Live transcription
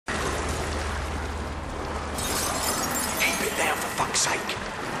fuck's sake.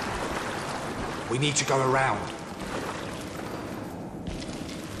 We need to go around.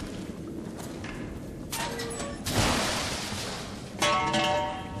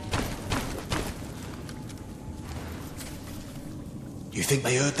 You think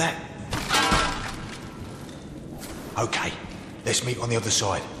they heard that? Okay, let's meet on the other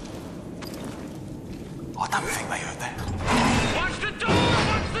side. I don't think they heard that. Watch the door!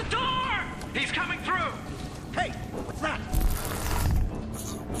 Watch the door! He's coming through! Hey, what's that?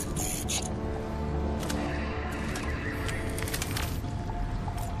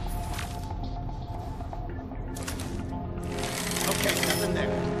 Okay, nothing there.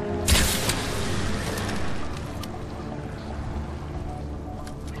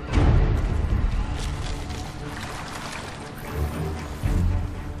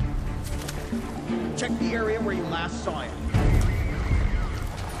 Check the area where you last saw him.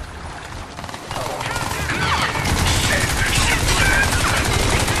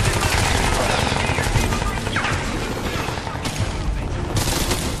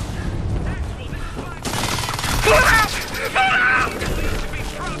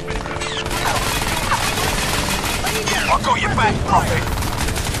 I got your back, Prophet.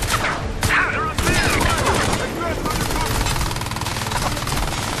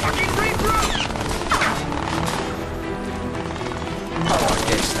 I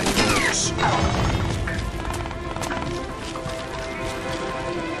guess they do this.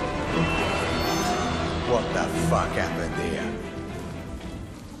 What the fuck happened here?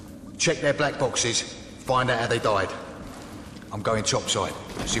 Check their black boxes, find out how they died. I'm going topside,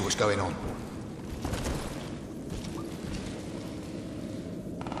 see what's going on.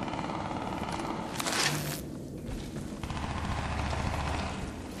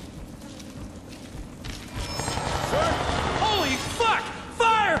 Holy fuck!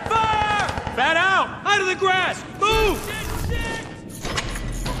 Fire! Fire! Bat out! Out of the grass! Move!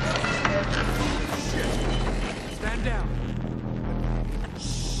 Stand down.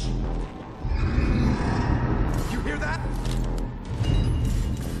 You hear that?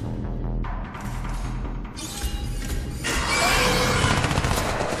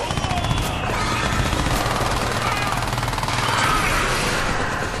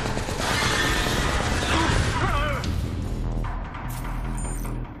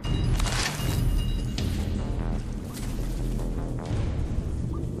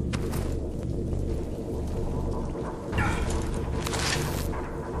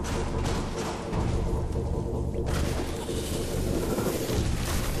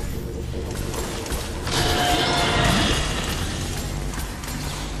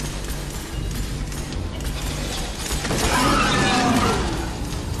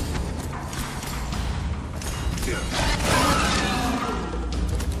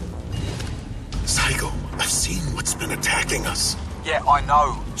 Psycho, I've seen what's been attacking us. Yeah, I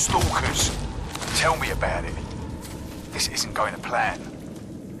know. Stalkers. Tell me about it. This isn't going to plan.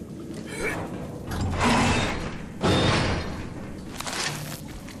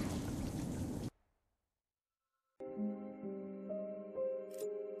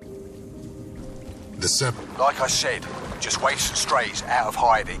 The Ceph. Like I said, just waifs and strays out of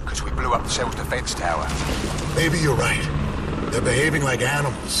hiding because we blew up the cell's defense tower. Maybe you're right. They're behaving like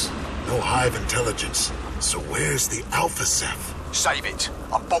animals. No hive intelligence. So where's the Alpha Ceph? Save it.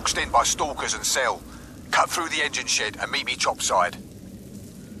 I'm boxed in by stalkers and cell. Cut through the engine shed and meet me topside.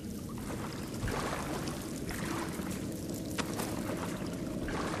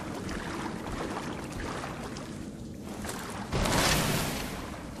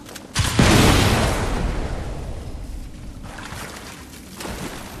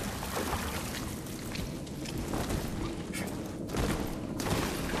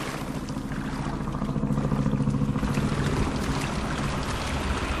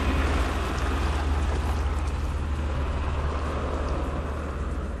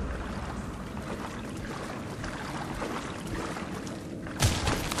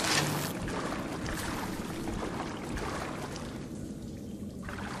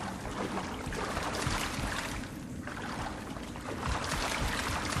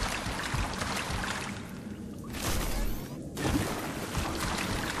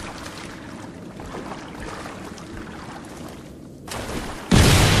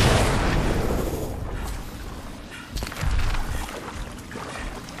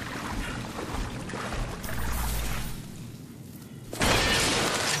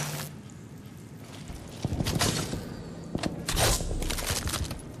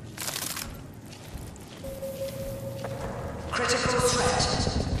 Critical threat.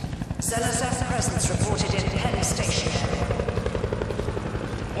 Zelazeth presence reported in Penn Station.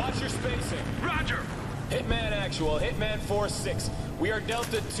 Watch your spacing. Roger. Hitman actual, Hitman 4-6. We are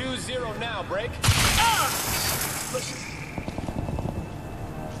Delta 2-0 now, break. Ah! Listen.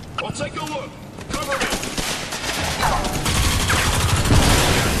 I'll take a look. Cover me.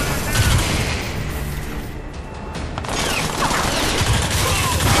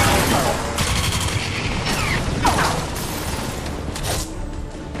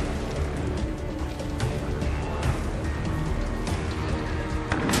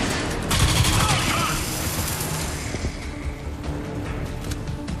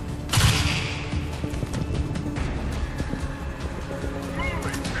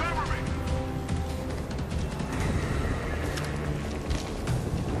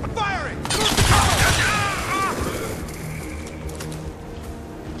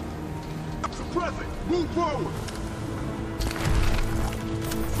 Move forward!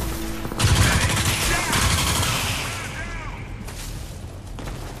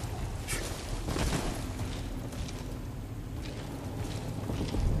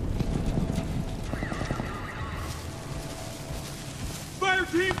 Fire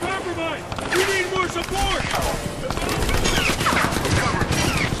team compromised! We need more support!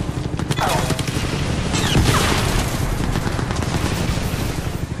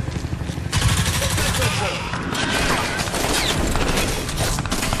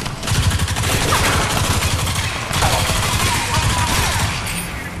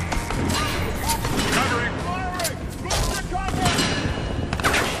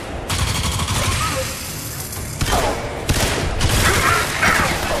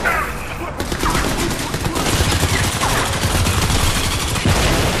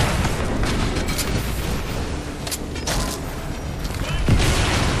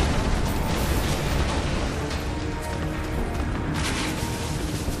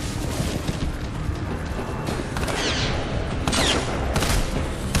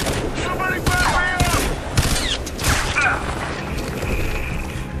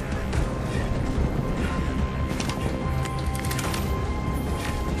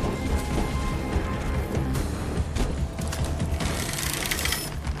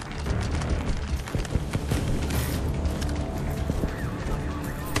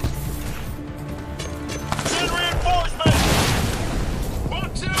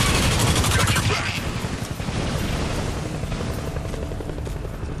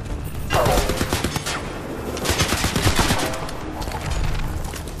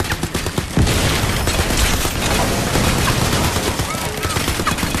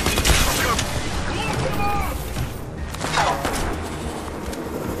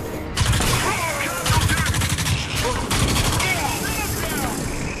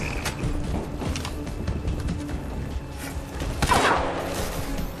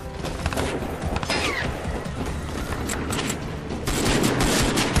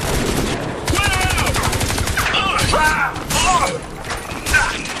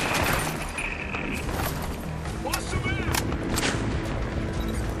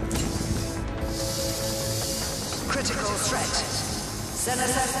 Critical threat. Ceph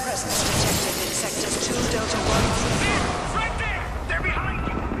presence detected in sectors 2 Delta 1. Right there! They're behind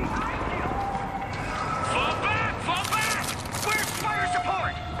you! Fall back! Fall back! Where's fire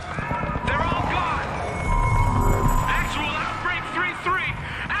support? They're all gone! Actual outbreak 3-3!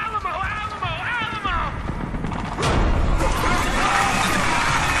 Alamo! Alamo! Alamo!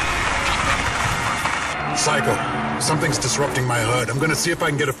 Psycho, something's disrupting my HUD. I'm gonna see if I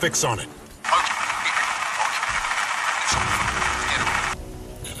can get a fix on it.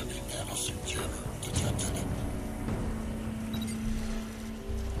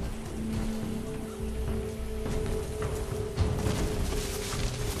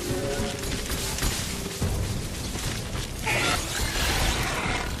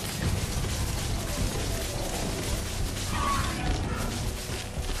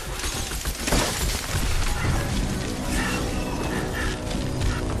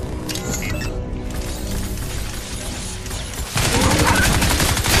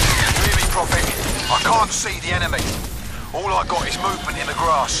 See the enemy. All I got is movement in the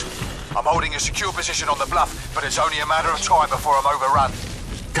grass. I'm holding a secure position on the bluff, but it's only a matter of time before I'm overrun.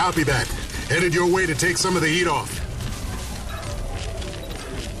 Copy that. Headed your way to take some of the heat off.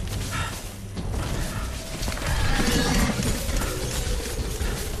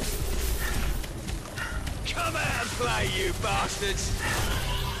 Come out and play, you bastards!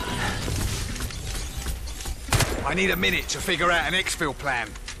 I need a minute to figure out an exfil plan.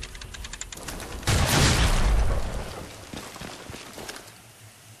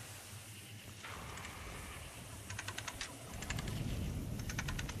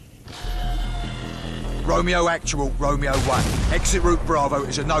 Romeo Actual, Romeo 1. Exit route Bravo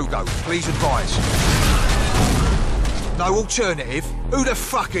is a no-go. Please advise. No alternative? Who the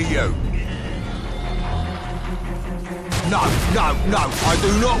fuck are you? No, no, no, I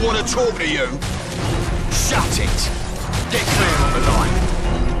do not want to talk to you. Shut it. Get clear on the line.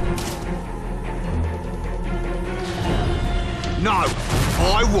 No,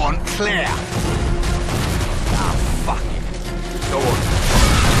 I want Claire. Ah, fuck it. Go on.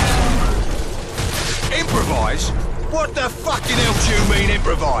 Improvise? What the fucking hell do you mean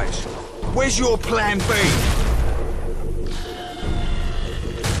improvise? Where's your plan B?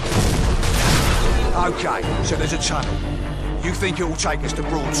 Okay, so there's a tunnel. You think it will take us to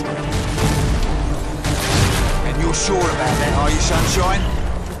Broad Street? And you're sure about that, are you, Sunshine?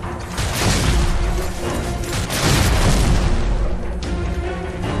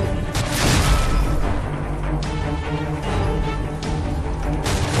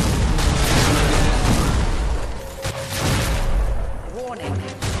 Warning.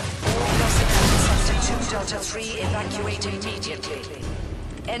 All personnel in Sector 2 Delta 3 evacuate immediately.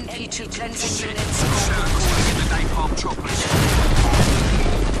 NP2 cleansing units Circle to get the napalm chocolates.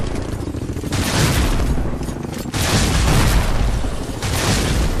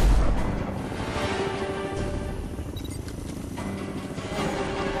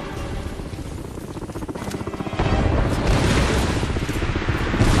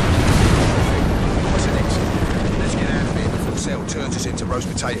 What's the next? Let's get out of here before Cell turns us into roast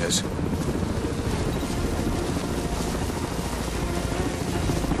potatoes.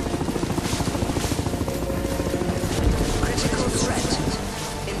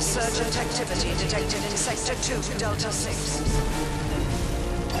 Insurgent activity detected in Sector 2, Delta 6.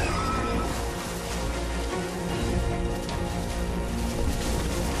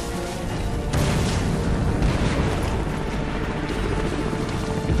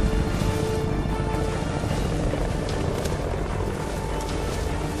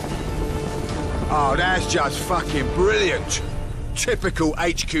 Oh, that's just fucking brilliant. Typical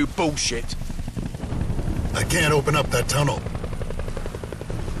HQ bullshit. I can't open up that tunnel.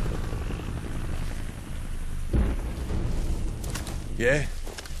 Yeah?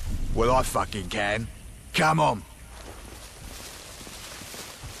 Well, I fucking can. Come on.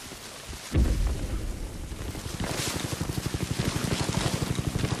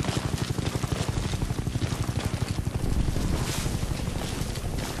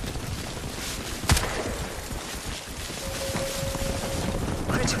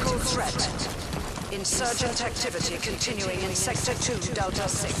 Critical threat. Insurgent activity continuing in Sector 2, Delta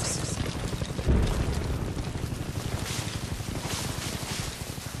 6.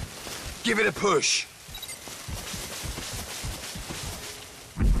 Give it a push.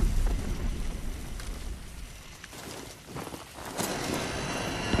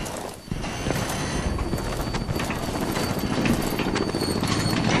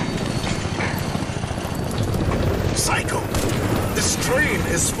 Psycho! This train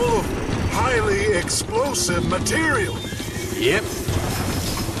is full of highly explosive material. Yep.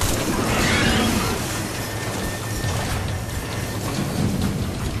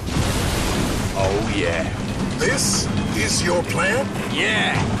 Oh, yeah. This is your plan?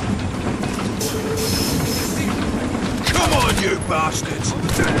 Yeah. Come on, you bastards!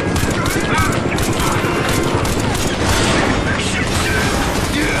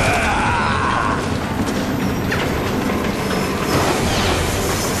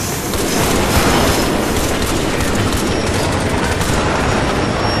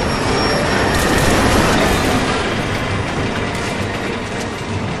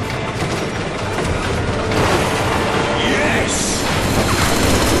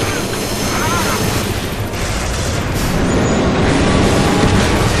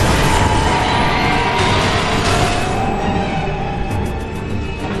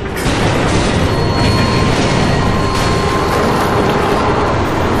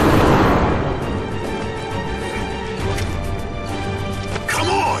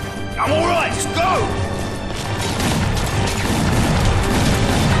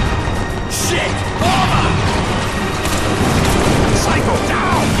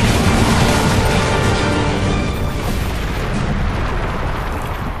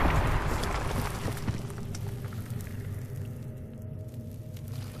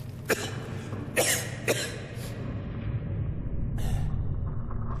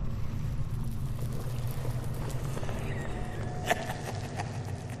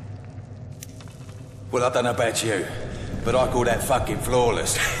 Well, I don't know about you, but I call that fucking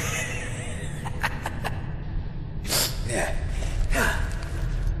flawless. Yeah.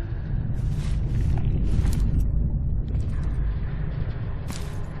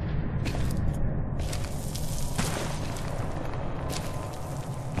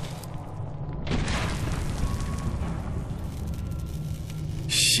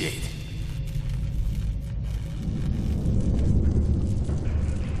 Shit.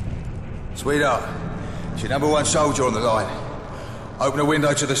 Sweetheart, it's your #1 soldier on the line. Open a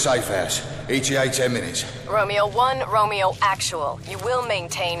window to the safe house. ETA 10 minutes. Romeo 1, Romeo Actual. You will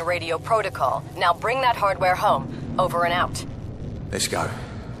maintain radio protocol. Now bring that hardware home. Over and out. Let's go.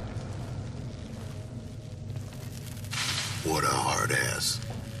 What a hard ass.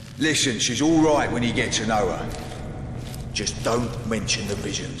 Listen, she's all right when you get to know her. Just don't mention the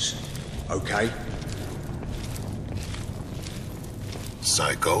visions, okay?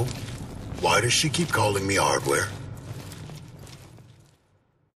 Psycho? Why does she keep calling me hardware?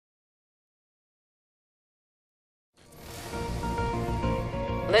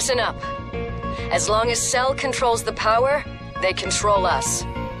 Listen up. As long as Cell controls the power, they control us.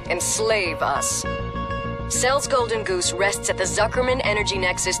 Enslave us. Cell's Golden Goose rests at the Zuckerman Energy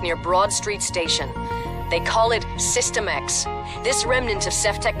Nexus near Broad Street Station. They call it System X. This remnant of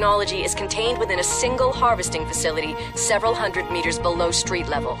Ceph technology is contained within a single harvesting facility several hundred meters below street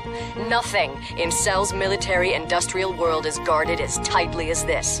level. Nothing in Cell's military-industrial world is guarded as tightly as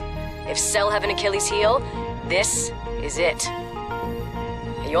this. If Cell have an Achilles heel, this is it.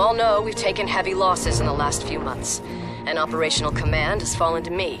 You all know we've taken heavy losses in the last few months, and operational command has fallen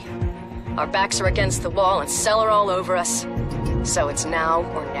to me. Our backs are against the wall and Cell are all over us, so it's now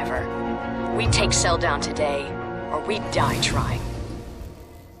or never. We take Cell down today, or we die trying.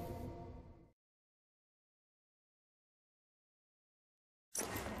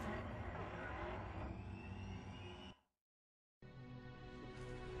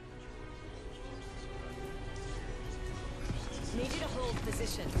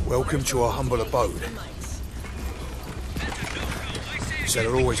 Welcome to our humble abode. So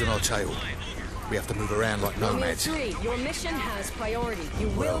they're always on our tail. We have to move around like nomads. Romeo 3, your mission has priority. You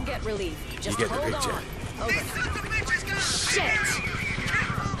will get relief. Just you get the hold picture. on. Over. Shit!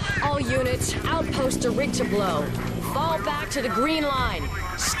 All units, outpost are rigged to blow. Fall back to the green line.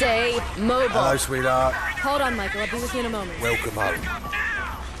 Stay mobile. Hello, sweetheart. Hold on, Michael. I'll be with you in a moment. Welcome home.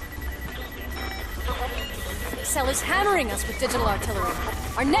 Cell is hammering us with digital artillery.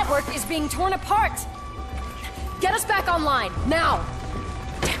 Our network is being torn apart. Get us back online, now!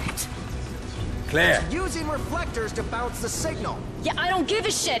 Damn it. Claire. Using reflectors to bounce the signal. Yeah, I don't give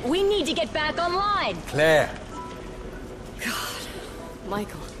a shit. We need to get back online. Claire. God.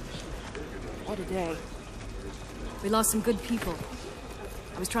 Michael. What a day. We lost some good people.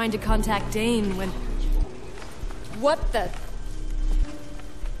 I was trying to contact Dane when... What the...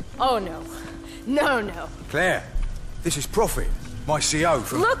 Oh, no. No. Claire, this is Prophet, my CO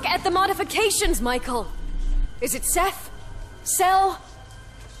from... Look at the modifications, Michael! Is it Ceph? Cell?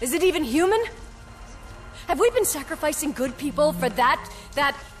 Is it even human? Have we been sacrificing good people for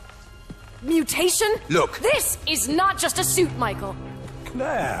that mutation? Look! This is not just a suit, Michael!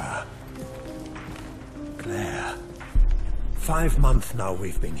 Claire. 5 months now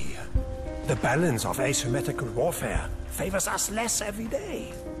we've been here. The balance of asymmetrical warfare favors us less every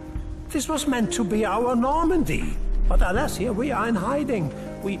day. This was meant to be our Normandy. But alas, here we are in hiding.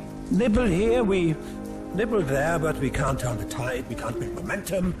 We nibble here, we nibble there, but we can't turn the tide, we can't build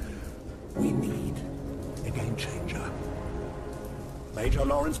momentum. We need a game changer. Major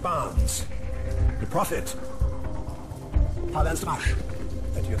Lawrence Barnes, the Prophet. Palan's Rush,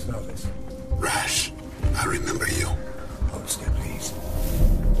 at your service. Rash, I remember you. Hold still, please.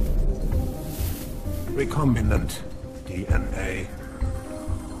 Recombinant DNA.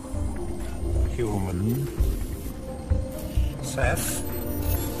 Human. Ceph.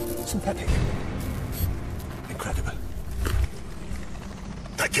 Synthetic. Incredible.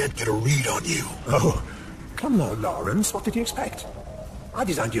 I can't get a read on you. Oh, come now, Lawrence. What did you expect? I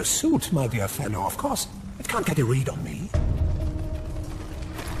designed your suit, my dear fellow. Of course, it can't get a read on me.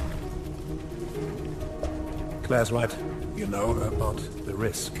 Claire's right. You know about the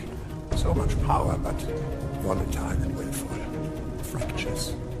risk. So much power, but volatile and willful.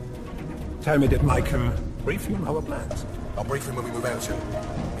 Fractures. Tell me, did Michael brief you on our plans? I'll brief him when we move out soon.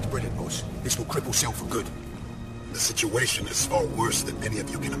 It's brilliant, boss. This will cripple Cell for good. The situation is far worse than any of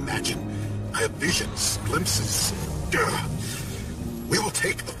you can imagine. I have visions, glimpses. We will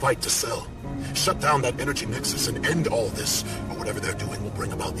take the fight to Cell. Shut down that energy nexus and end all this. Or whatever they're doing will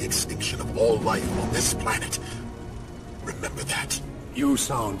bring about the extinction of all life on this planet. Remember that. You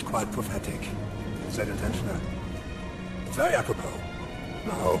sound quite prophetic. Is that intentional? Very apropos.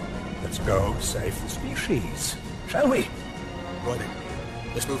 Now, let's go save the species. Shall we? Right then.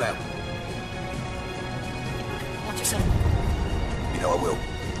 Let's move out. Watch yourself. You know I will.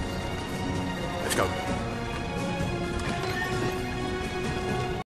 Let's go.